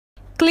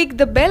Click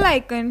the bell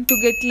icon to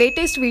get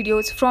latest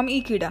videos from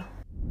Ekeeda.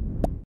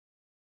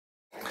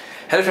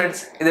 Hello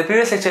friends, in the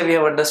previous lecture we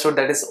have understood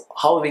that is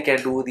how we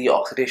can do the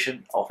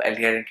oxidation of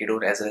aldehyde and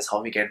ketone as well as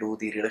how we can do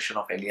the reduction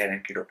of aldehyde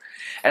and ketone.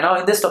 And now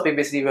in this topic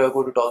basically we are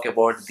going to talk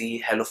about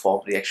the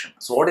haloform reaction.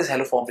 So what is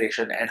haloform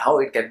reaction and how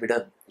it can be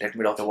done? Let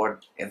me talk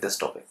about in this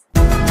topic.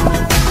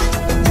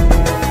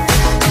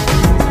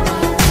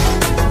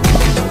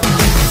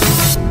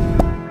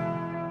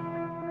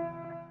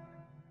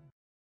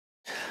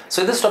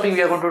 So in this topic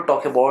we are going to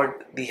talk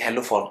about the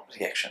haloform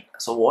reaction.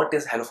 So what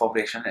is haloform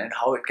reaction and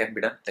how it can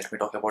be done? Let me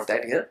talk about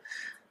that here.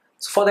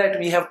 So for that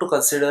we have to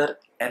consider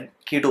an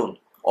ketone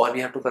or we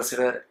have to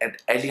consider an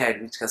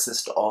aldehyde which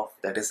consists of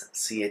that is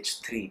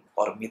CH3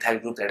 or methyl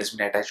group that has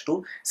been attached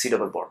to C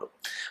double bond O.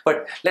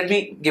 But let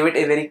me give it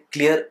a very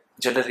clear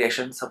general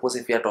reaction. Suppose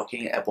if we are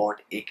talking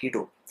about a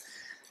ketone.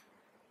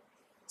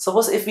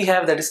 Suppose if we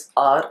have that is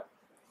R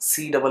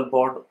C double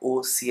bond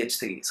O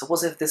CH3.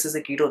 Suppose if this is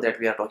a ketone that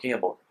we are talking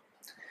about.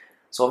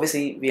 So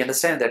obviously we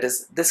understand that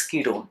is this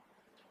ketone,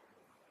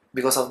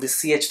 because of this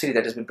CH3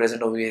 that has been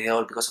present over here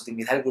or because of the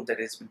methyl group that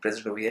has been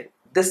present over here,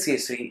 this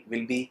CH3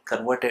 will be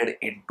converted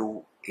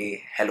into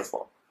a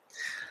haloform.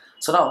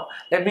 So now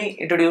let me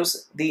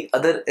introduce the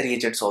other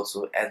reagents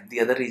also, and the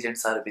other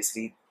reagents are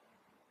basically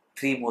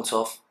 3 moles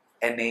of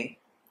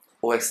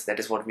NaOH, that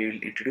is what we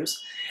will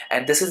introduce,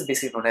 and this is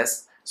basically known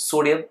as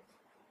sodium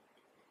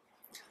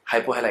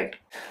hypohalite.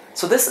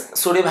 So this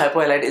sodium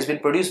hypohalite has been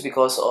produced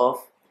because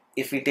of,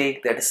 if we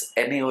take that is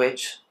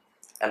NaOH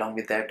along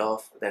with that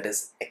of that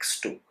is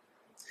X2,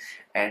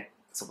 and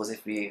suppose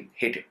if we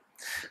hit it,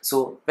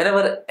 so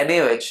whenever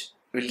NaOH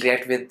will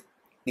react with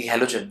the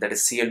halogen that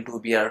is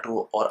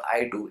Cl2Br2 or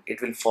I2,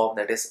 it will form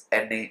that is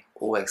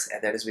NaOX,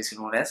 and that is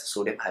basically known as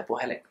sodium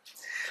hypohalite.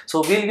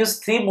 So we'll use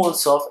 3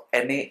 moles of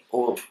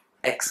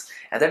NaOX,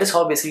 and that is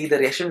how basically the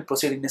reaction will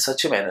proceed in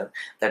such a manner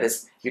that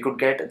is we could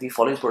get the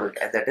following product,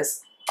 and that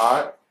is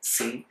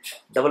RC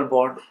double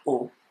bond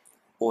O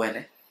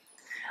ONA.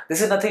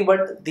 This is nothing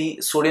but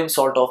the sodium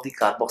salt of the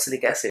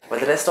carboxylic acid,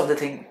 but the rest of the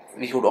thing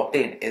we could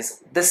obtain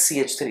is this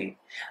CH3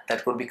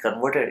 that could be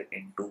converted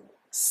into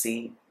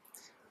CHX3,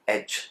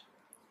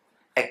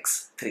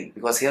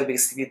 because here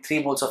basically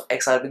 3 moles of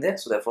X are been there,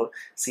 so therefore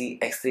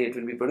CX3 it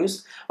will be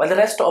produced, while the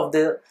rest of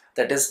the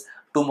that is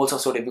 2 moles of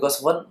sodium, because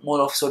 1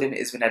 mole of sodium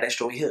is been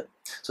attached over here,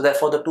 so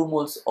therefore the 2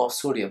 moles of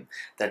sodium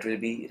that will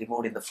be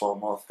removed in the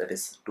form of that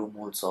is 2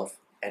 moles of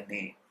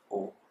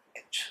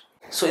NaOH.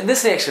 So in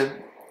this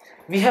reaction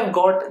we have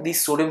got the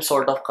sodium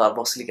salt of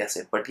carboxylic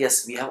acid, but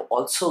yes, we have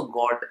also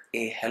got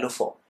a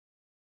haloform.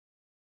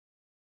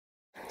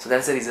 So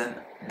that's the reason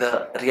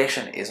the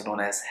reaction is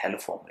known as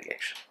haloform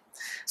reaction.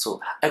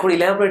 So I could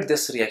elaborate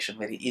this reaction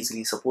very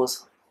easily.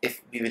 Suppose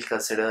if we will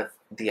consider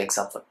the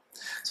example.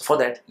 So for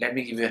that, let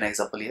me give you an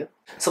example here.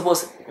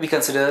 Suppose we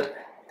consider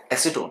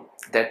acetone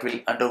that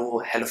will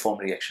undergo haloform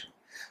reaction.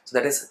 So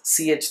that is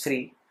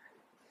CH3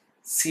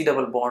 C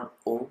double bond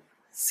O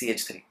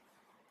CH3.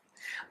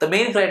 The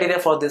main criteria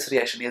for this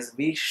reaction is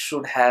we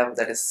should have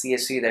that is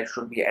CH3 that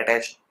should be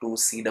attached to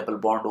C double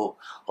bond O,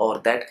 or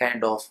that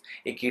kind of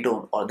a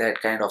ketone or that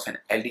kind of an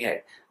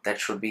aldehyde that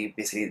should be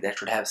basically that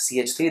should have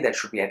CH3 that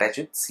should be attached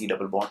with C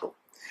double bond O.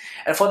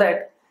 And for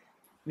that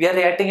we are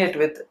reacting it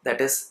with that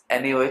is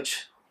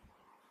NaOH,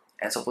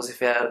 and suppose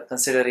if we are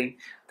considering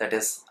that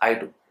is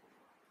I2.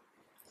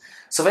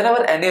 So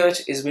whenever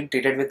NaOH is being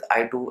treated with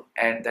I2,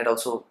 and that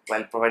also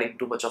while providing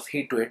too much of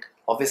heat to it,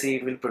 obviously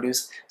it will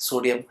produce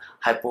sodium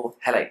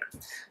hypohalite.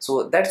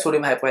 So that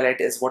sodium hypohalite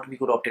is what we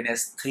could obtain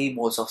as 3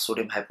 moles of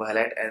sodium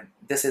hypohalite, and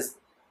this is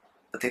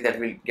the thing that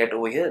we'll get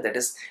over here, that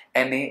is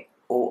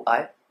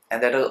NaOI,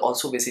 and that is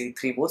also basically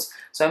 3 moles.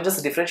 So I'm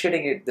just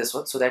differentiating it this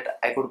one so that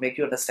I could make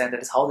you understand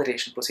that is how the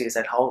reaction proceeds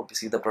and how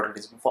basically the product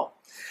is being formed.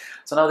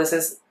 So now this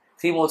is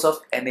 3 moles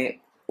of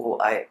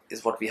NaOI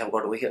is what we have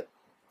got over here.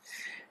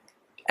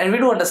 And we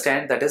do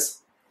understand that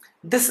is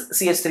this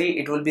CH3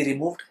 it will be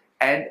removed,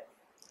 and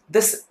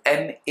this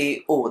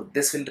NaO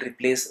this will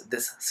replace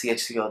this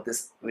CH3, or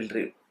this will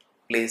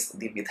replace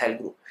the methyl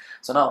group.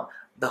 So now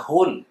the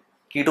whole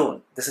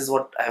ketone, this is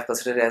what I have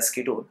considered as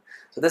ketone.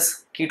 So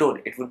this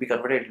ketone it will be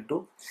converted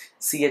into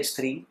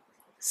CH3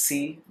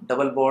 C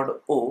double bond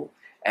O,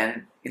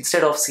 and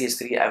instead of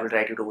CH3 I will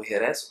write it over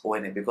here as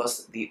ONA,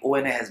 because the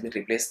ONA has been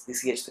replaced the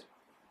CH3.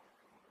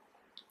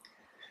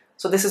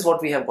 So this is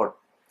what we have got.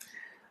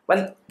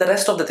 Well, the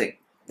rest of the thing,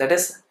 that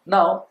is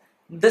now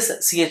this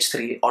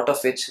CH3 out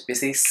of which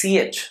basically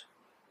CH,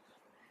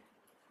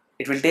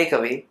 it will take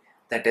away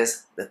that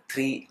is the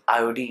 3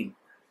 iodine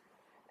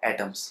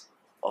atoms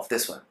of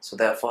this one. So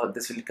therefore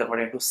this will convert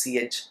into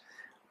CHI3.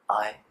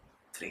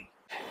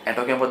 And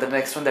talking about the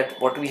next one, that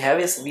what we have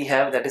is we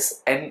have that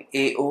is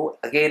NaO,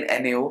 again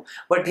NaO,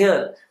 but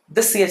here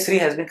this CH3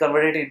 has been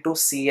converted into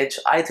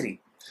CHI3.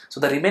 So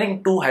the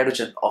remaining 2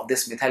 hydrogen of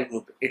this methyl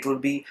group, it will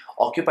be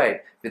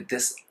occupied with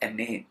this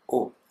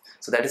NaO.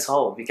 So that is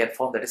how we can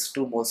form that is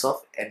 2 moles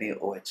of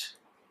NaOH.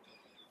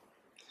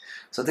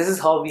 So this is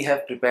how we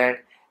have prepared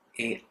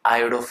a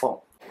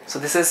iodoform. So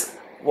this is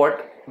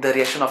what the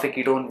reaction of a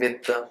ketone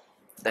with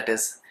the that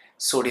is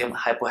sodium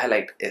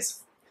hypohalite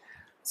is.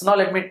 So now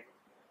let me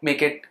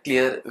make it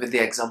clear with the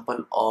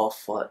example of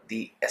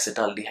the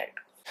acetaldehyde.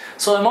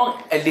 So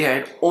among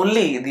aldehyde,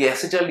 only the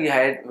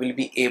acetaldehyde will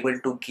be able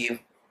to give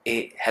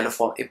a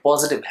haloform, a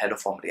positive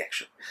haloform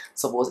reaction.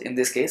 Suppose in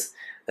this case,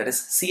 that is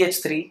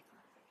CH3,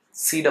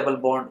 C double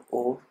bond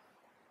O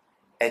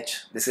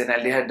H. This is an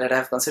aldehyde that I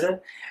have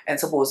considered, and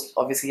suppose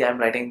obviously I am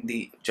writing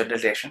the general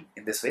reaction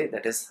in this way.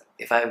 That is,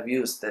 if I have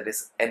used that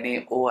is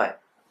NaOI,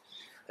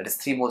 that is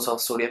 3 moles of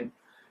sodium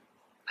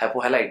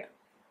hypohalite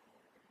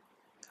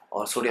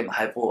or sodium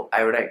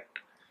hypoiodide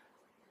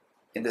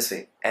in this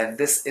way, and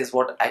this is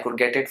what I could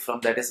get it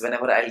from, that is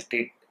whenever I'll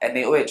treat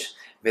NaOH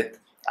with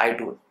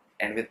I2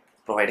 and with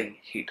providing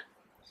heat.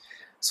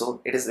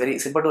 So it is very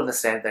simple to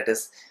understand, that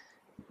is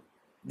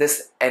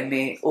this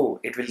NaO,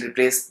 it will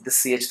replace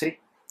this CH3.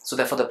 So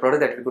therefore the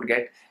product that we could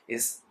get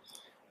is,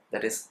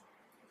 that is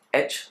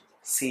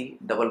HC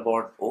double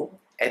bond O,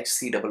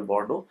 HC double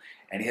bond O,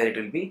 and here it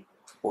will be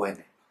ONA.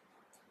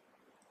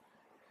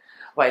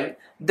 While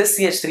this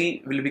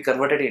CH3 will be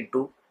converted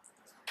into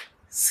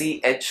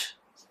CH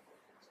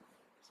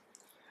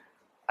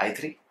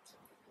I3,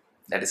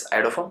 that is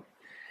iodoform,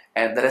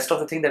 and the rest of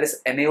the thing, that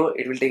is NaO,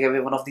 it will take away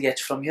one of the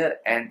H from here,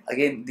 and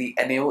again the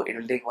NaO, it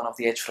will take one of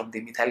the H from the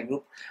methyl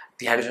group,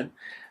 the hydrogen.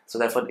 So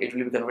therefore it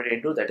will be converted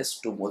into, that is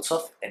 2 moles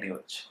of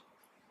NaOH.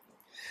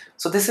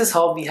 So this is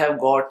how we have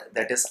got,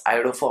 that is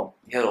iodoform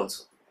here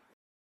also.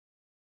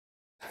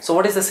 So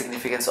what is the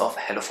significance of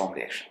haloform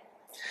reaction?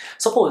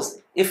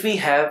 Suppose if we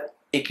have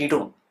a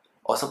ketone,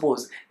 or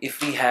suppose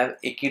if we have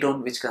a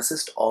ketone which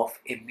consists of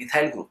a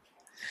methyl group.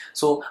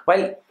 So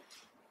while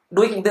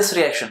doing this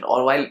reaction,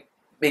 or while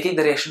making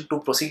the reaction to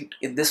proceed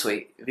in this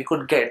way, we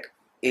could get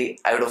a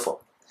iodoform,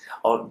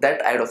 or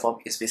that iodoform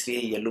is basically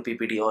a yellow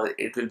PPT, or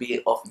it will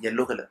be of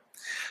yellow color.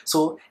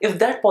 So if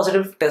that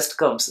positive test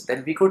comes,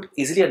 then we could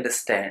easily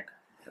understand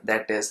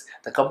that is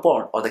the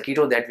compound or the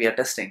ketone that we are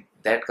testing,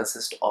 that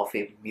consists of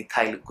a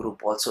methyl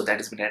group also, that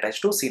has been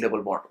attached to C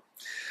double bond.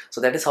 So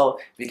that is how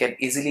we can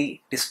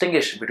easily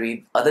distinguish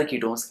between other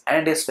ketones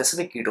and a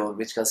specific ketone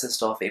which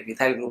consists of a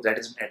methyl group that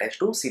has been attached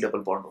to C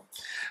double bond.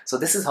 So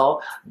this is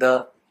how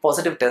the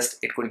positive test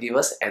it could give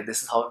us, and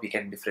this is how we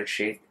can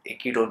differentiate a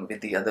ketone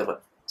with the other one.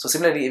 So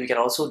similarly, we can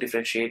also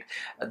differentiate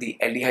the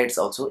aldehydes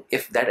also,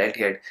 if that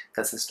aldehyde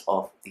consists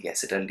of the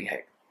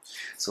acetaldehyde.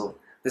 So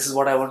this is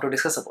what I want to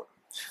discuss about.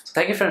 So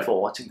thank you friend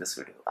for watching this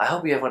video. I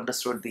hope you have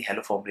understood the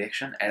haloform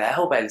reaction, and I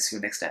hope I'll see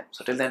you next time.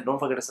 So till then, don't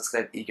forget to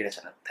subscribe Ekeeda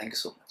channel. Thank you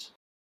so much.